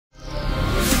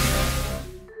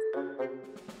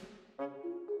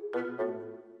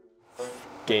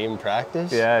Game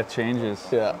practice? Yeah, it changes.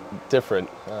 Yeah, different.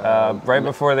 Right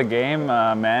before the game,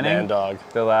 Manning. Man dog.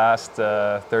 The last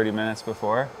 30 minutes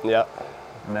before. Yeah.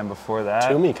 And then before that,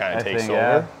 Toomey kind of takes over.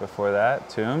 Yeah, before that,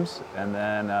 Toombs. And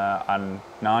then on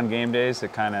non-game days,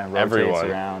 it kind of rotates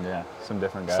around. Yeah, some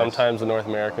different guys. Sometimes the North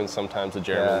Americans, sometimes the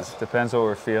Germans. Yeah, depends what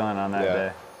we're feeling on that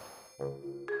day.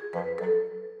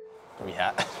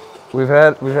 We've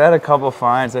had a couple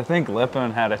finds. I think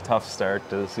Lippin had a tough start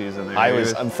to the season.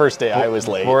 First day I was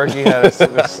late. Borky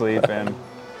was sleeping.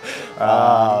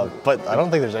 But I don't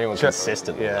think there's anyone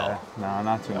consistent. Yeah, no,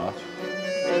 not too much.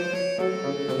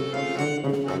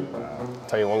 I'll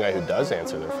tell you one guy who does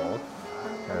answer their phone.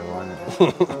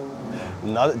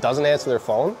 Doesn't answer their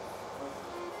phone?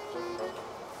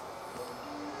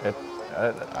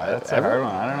 That's a hard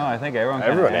one. I don't know. I think everyone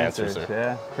answers it. her.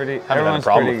 Yeah, Everyone's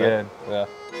pretty good. Yeah.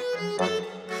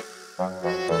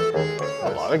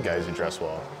 A lot of guys who dress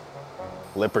well.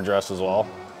 Lipper dresses well.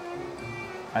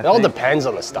 It all depends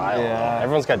on the style. Yeah.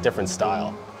 Everyone's got different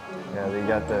style. Yeah, they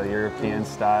got the European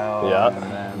style. Yeah.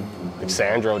 And then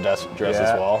Alexandro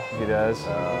dresses well. He does.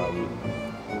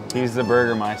 He's the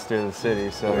Burgermeister of the city,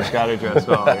 so he's got to dress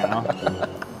well, you know?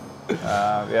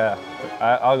 Yeah,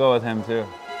 I'll go with him too.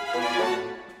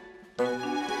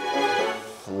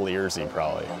 Learsy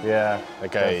probably. Yeah,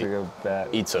 that guy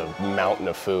eats a mountain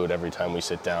of food every time we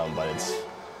sit down, but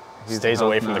he stays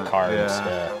away from the carbs.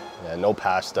 Yeah, no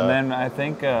pasta. And then I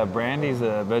think Brandy's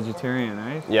a vegetarian,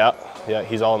 right? Yeah,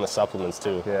 he's all in the supplements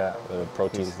too. Yeah, the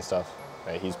proteins and stuff.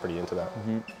 Yeah, he's pretty into that.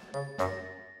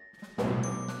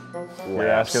 You're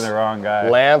asking the wrong guy.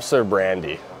 Lamps or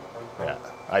Brandy? Yeah,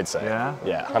 I'd say. Yeah?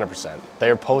 Yeah, 100%.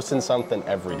 They're posting something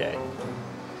every day.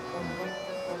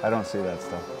 I don't see that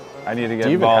stuff. I need to get involved. Do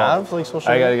you even have like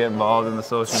social media? I got to get involved in the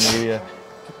social media.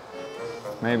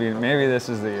 Maybe this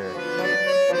is the year.